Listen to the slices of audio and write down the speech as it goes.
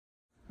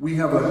We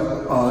have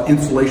an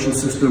installation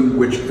system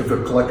which, if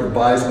a collector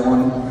buys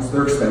one,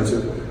 they're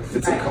expensive.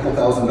 It's a couple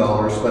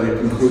 $1,000s, but it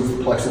includes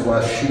the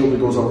plexiglass shield that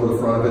goes over the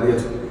front of it.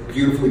 It's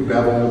beautifully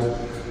beveled.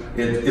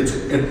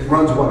 It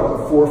runs, what,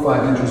 about 4 or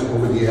 5 inches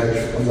over the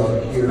edge, comes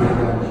out here and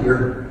down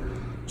here.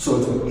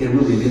 So it's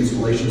really an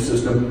installation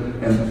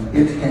system, and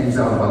it hangs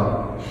out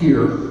about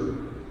here.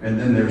 And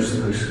then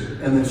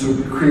so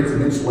it creates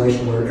an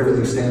installation where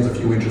everything stands a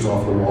few inches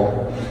off the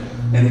wall.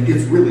 And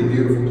it's really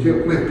beautiful. We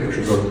have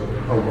pictures of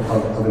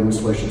an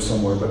installation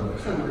somewhere, but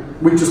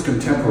we just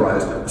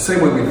contemporized it. The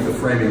same way we did the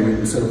framing,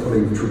 instead of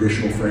putting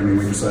traditional framing,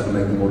 we decided to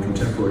make it more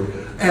contemporary.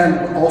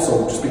 And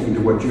also, speaking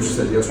to what you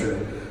said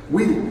yesterday,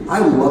 I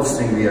love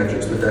seeing the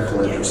edges, the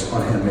decal edges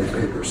on handmade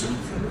papers.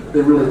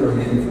 They really are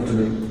meaningful to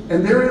me.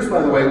 And there is,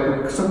 by the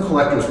way, some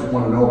collectors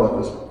want to know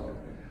about this.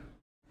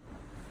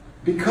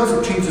 Because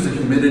of changes in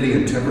humidity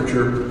and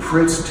temperature,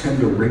 prints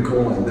tend to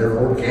wrinkle, and they're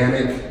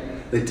organic.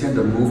 They tend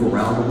to move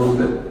around a little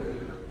bit.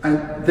 And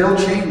they'll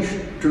change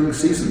during the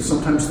season.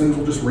 Sometimes things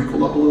will just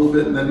wrinkle up a little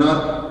bit and then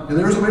not. And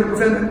there's a way to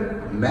prevent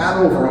it. Mat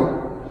over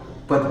them,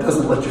 but it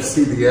doesn't let you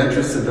see the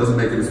edges. It doesn't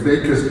make it as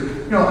big because, we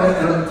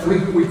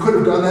could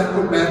have done that,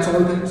 put mats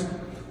on things.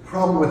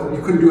 Problem with,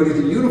 you couldn't do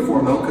anything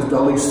uniform though, because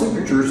Dalí's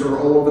signatures are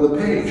all over the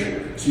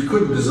page. So you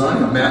couldn't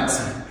design a mat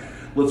saying,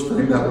 let's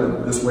frame that way,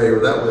 this way or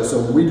that way.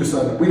 So we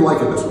decided, we like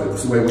it this way.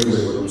 This is the way we do it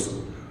with them.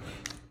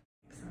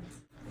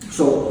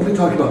 So let me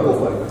talk about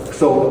Bullfight.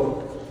 So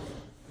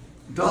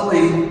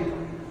Dalí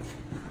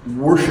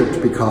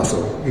worshipped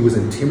Picasso. He was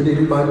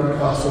intimidated by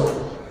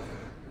Picasso.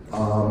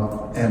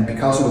 And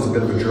Picasso was a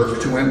bit of a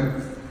jerk to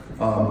him.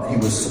 He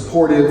was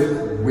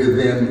supportive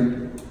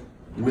within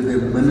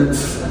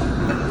limits,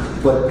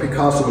 but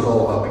Picasso was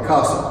all about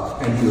Picasso,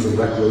 and he was a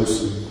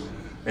recluse,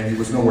 and he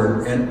was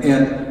nowhere. And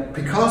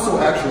Picasso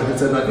actually had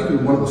said, and I think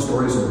in one of the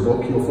stories in the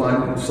book you'll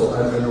find, so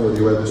I don't know whether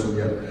you read this one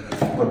yet,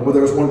 but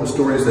there was one of the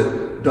stories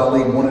that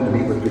Dalí wanted to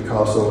meet with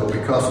Picasso, and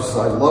Picasso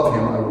said, I love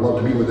him, I would love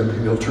to meet with him,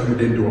 and he'll turn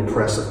it into a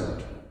precedent.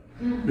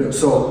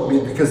 So,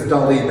 because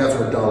Dalí, that's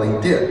what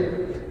Dalí did.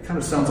 It kind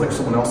of sounds like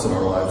someone else in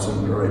our lives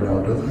right now,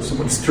 doesn't it?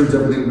 Someone turns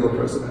everything into a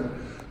precedent.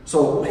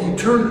 So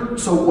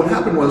what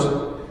happened was,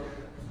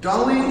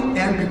 Dalí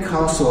and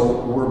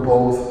Picasso were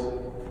both,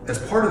 as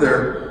part of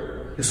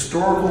their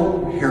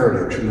historical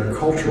heritage and their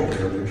cultural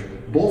heritage,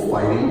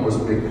 bullfighting was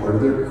a big part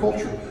of their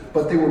culture.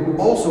 But they were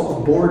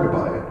also bored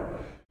by it.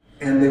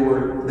 And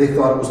they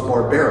thought it was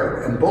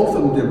barbaric. And both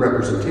of them did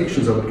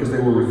representations of it because they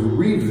were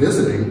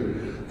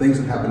revisiting things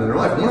that happened in their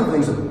life. One of the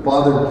things that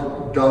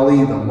bothered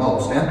Dalí the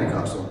most, and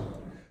Picasso,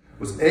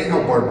 was A,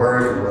 how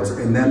barbaric it was,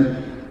 and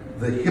then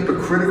the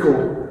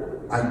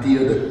hypocritical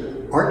idea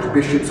that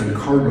archbishops and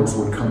cardinals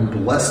would come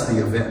bless the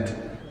event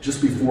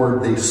just before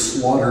they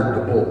slaughtered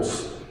the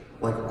bulls,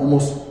 like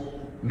almost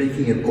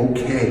making it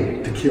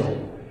okay to kill.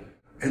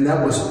 And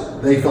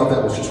they thought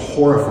that was just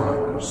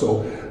horrifying.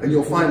 So, and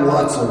you'll find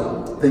lots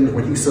of things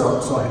when he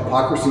saw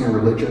hypocrisy in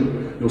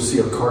religion. You'll see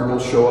a cardinal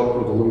show up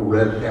with a little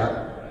red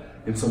hat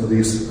in some of the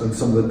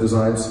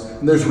designs.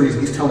 And there's a reason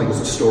he's telling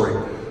us a story.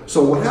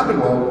 So what happened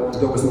was,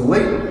 there was in the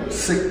late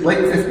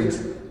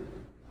 50s,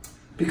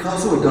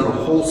 Picasso had done a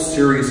whole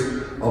series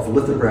of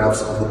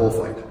lithographs of the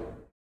bullfight.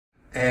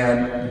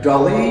 And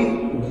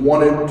Dalí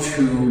wanted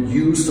to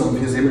use some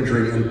of his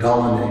imagery and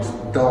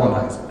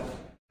Dalinize it.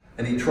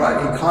 And Argillet tried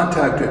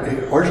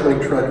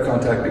to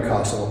contact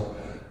Picasso,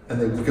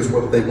 and because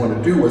what they wanted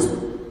to do was,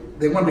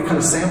 they wanted to kind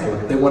of sample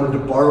it. They wanted to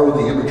borrow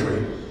the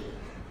imagery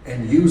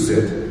and use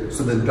it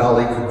so that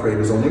Dalí could create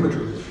his own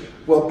imagery.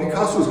 Well,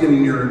 Picasso was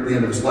getting near the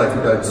end of his life. He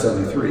died in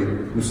 '73.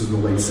 This is in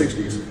the late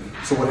 60s.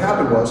 So what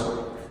happened was,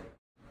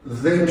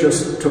 they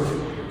just took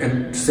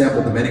and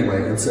sampled them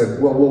anyway and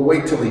said, well, we'll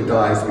wait till he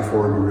dies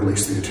before we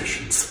release the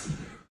editions.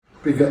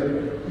 Because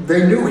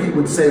they knew he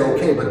would say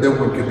okay, but no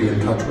one could be in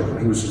touch with him.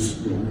 He was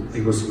just,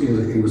 he was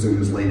in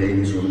his late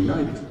 80s, early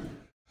 90s.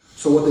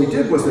 So what they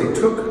did was they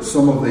took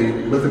some of the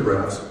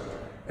lithographs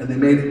and they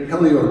made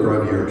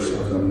heliogravures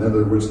of them. In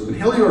other words,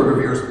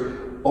 heliogravures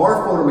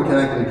are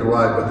photomechanically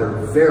derived, but they're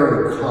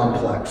very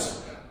complex.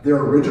 They're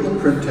original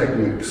print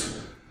techniques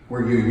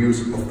where you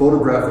use a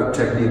photographic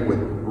technique with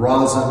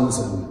rosins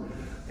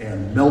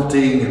and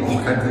melting and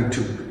all kinds of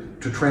things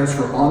to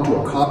transfer onto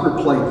a copper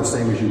plate the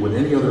same as you would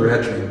any other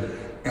etching,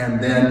 and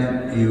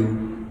then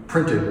you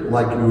print it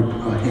like you would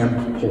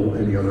hand pull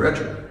any other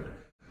etching.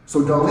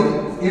 So Dalí,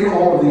 in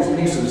all of these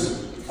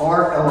pieces,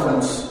 are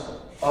elements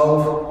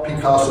of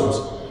Picasso's.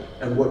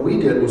 And what we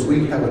did was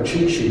we have a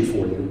cheat sheet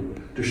for you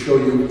to show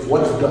you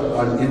what's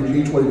done in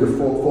each one of your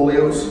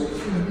folios.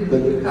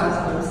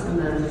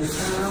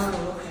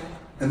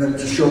 And then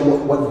to show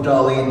what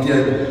Dalí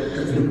did.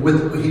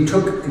 He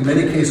took, in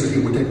many cases,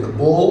 he would take the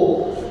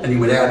bull and he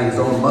would add his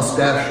own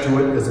mustache to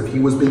it as if he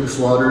was being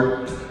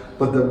slaughtered.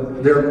 But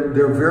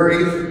they're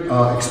very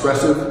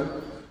expressive.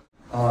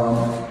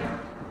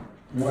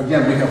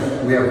 Again,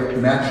 we have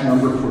match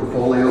number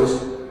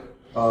portfolios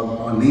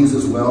on these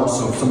as well.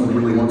 So if someone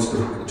really wants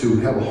to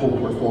have a whole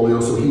portfolio,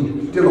 so he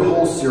did a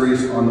whole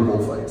series on the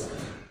bullfights.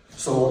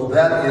 So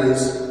that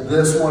is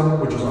this one,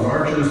 which is on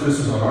arches, this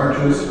is on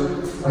arches.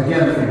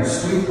 Again, from a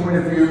suite point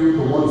of view,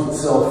 the ones that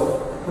sell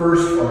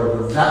first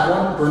are that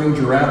one, Burning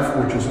Giraffe,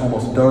 which is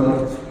almost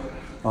done.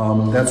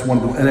 That's one,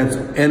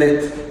 and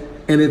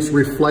it's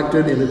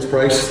reflected in its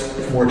price.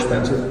 It's more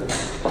expensive.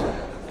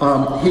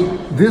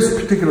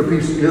 This particular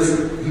piece he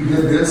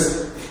did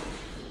this.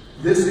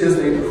 This is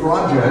a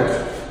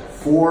project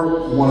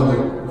for one of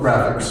the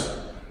graphics.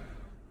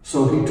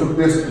 So he took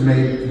this and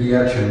made the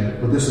etching,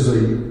 but this is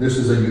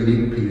a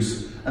unique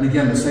piece. And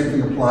again, the same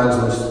thing applies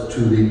this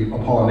to the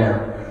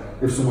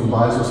Apollinaire. If someone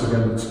buys this,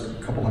 again, it's a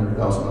couple $100,000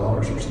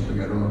 or something,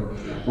 I don't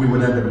know. We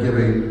would end up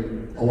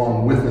giving,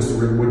 along with this,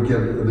 we would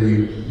give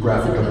the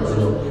graphic of it.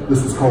 So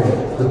this was called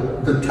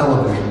the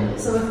television.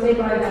 So if they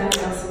buy that,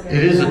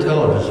 it is a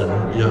television.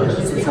 Yes,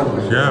 it's a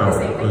television.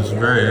 Yeah, it's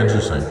very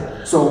interesting.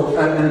 So,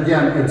 and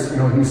again, it's, you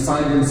know, he's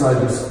signed inside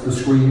the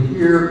screen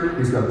here.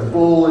 He's got the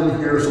bull in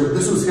here. So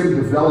this was him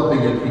developing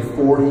it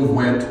before he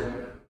went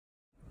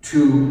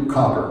to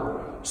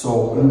copper.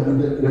 So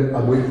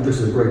this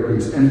is a great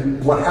piece.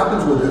 And what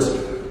happens with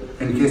this,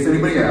 in case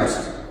anybody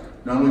asks,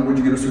 not only would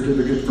you get a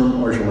certificate from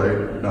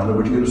Argillet, not only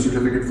would you get a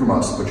certificate from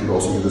us, but you'd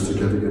also get a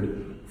certificate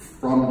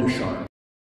from Deschamps.